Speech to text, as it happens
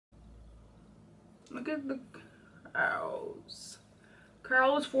Look at the curls.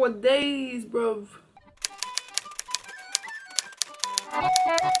 Curls for days, bruv. What's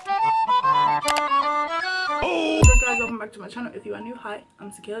up, guys? Welcome back to my channel. If you are new, hi,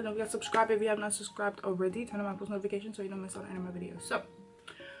 I'm 𝕬𝕐𝕬𝕬. Don't forget to subscribe if you have not subscribed already. Turn on my post notifications so you don't miss out on any of my videos. So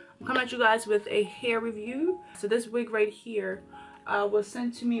I'm coming at you guys with a hair review. So this wig right here was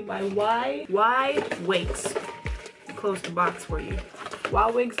sent to me by YWIGS. Close the box for you.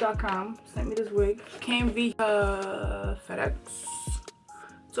 YWIGS.com sent me this wig. Came via FedEx.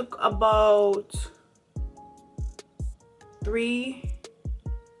 Took about 3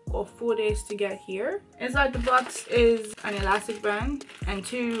 or 4 days to get here. Inside the box is an elastic band and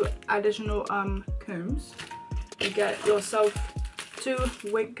 2 additional combs. You get yourself 2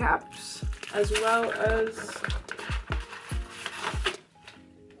 wig caps, as well as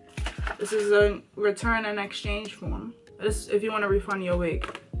this is a return and exchange form. This, if you want to refund your wig,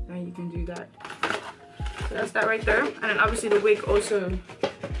 then you can do that. So that's that right there. And then obviously the wig also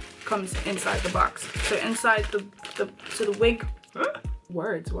comes inside the box. So inside the wig,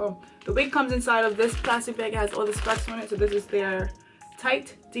 words, well, the wig comes inside of this plastic bag. It has all the specs on it. So this is their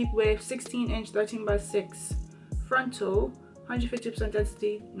tight deep wave 16-inch 13x6 frontal, 150%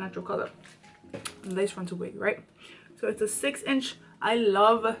 density, natural color, lace frontal wig, right? So it's a 6-inch. I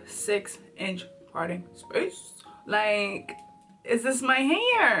love 6-inch parting space. Like, is this my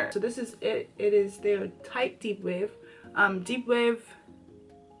hair? So this is it. It is their tight deep wave. Deep wave.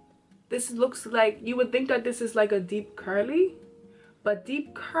 This looks like, you would think that this is like a deep curly, but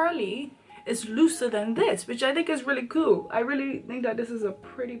deep curly is looser than this, which I think is really cool. I really think that this is a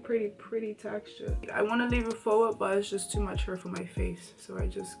pretty texture. I want to leave it forward, but it's just too much hair for my face, so I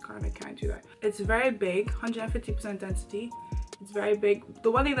just kind of can't do that. It's very big, 150% density. It's very big.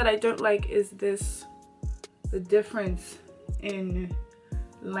 The one thing that I don't like is this, the difference in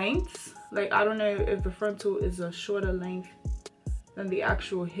lengths. Like, I don't know if the frontal is a shorter length than the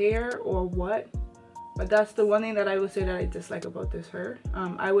actual hair or what, but that's the one thing that I would say that I dislike about this hair.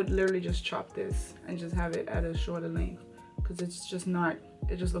 I would literally just chop this and just have it at a shorter length, because it's just not,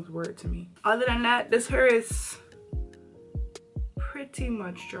 it just looks weird to me. Other than that, this hair is pretty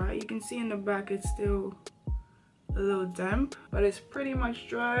much dry. You can see in the back it's still a little damp, but it's pretty much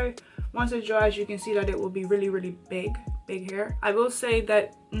dry. Once it dries, you can see that it will be really big hair. I will say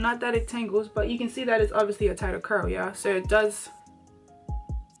that, not that it tangles, but you can see that it's obviously a tighter curl, yeah? So it does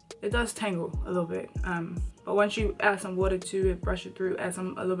tangle a little bit, but once you add some water to it, brush it through, add a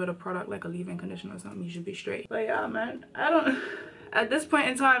little bit of product like a leave-in conditioner or something, you should be straight. But yeah, man, I don't at this point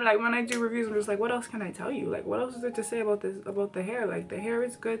in time, like, when I do reviews, I'm just like, what else can I tell you? Like, what else is there to say about this, about the hair? Like, the hair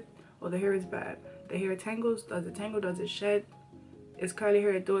is good or the hair is bad. The hair tangles. Does it tangle? Does it shed? It's curly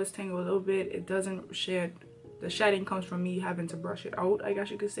hair. It does tangle a little bit. It doesn't shed. The shedding comes from me having to brush it out, I guess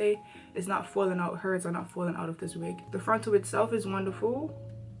you could say. It's not falling out. Hairs are not falling out of this wig. The frontal itself is wonderful.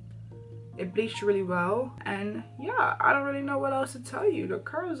 It bleached really well, and yeah, I don't really know what else to tell you. The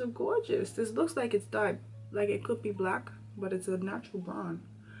curls are gorgeous. This looks like it's dyed, like it could be black, but it's a natural brown.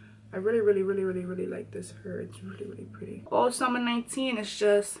 I really like this hair. It's really pretty. All summer 19 is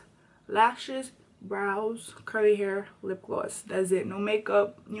just lashes, brows, curly hair, lip gloss. That's it. No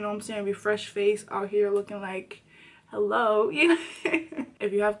makeup, you know what I'm saying? Refresh face out here looking like hello. Yeah.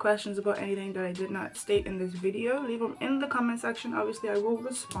 If you have questions about anything that I did not state in this video, leave them in the comment section. Obviously I will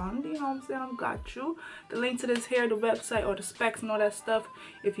respond, you know what I'm saying? I got you. The link to this hair, the website, or the specs and all that stuff,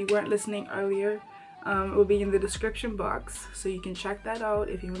 if you weren't listening earlier, it will be in the description box, so you can check that out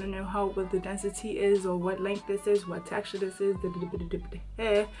if you want to know what the density is, or what length this is, what texture this is.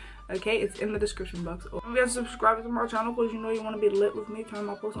 Okay, it's in the description box. Don't forget to subscribe to my channel, because you know you want to be lit with me. Turn on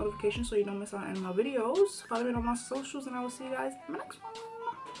my post notifications so you don't miss out on any of my videos. Follow me on my socials, and I will see you guys in my next one.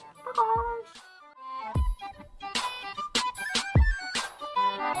 Bye.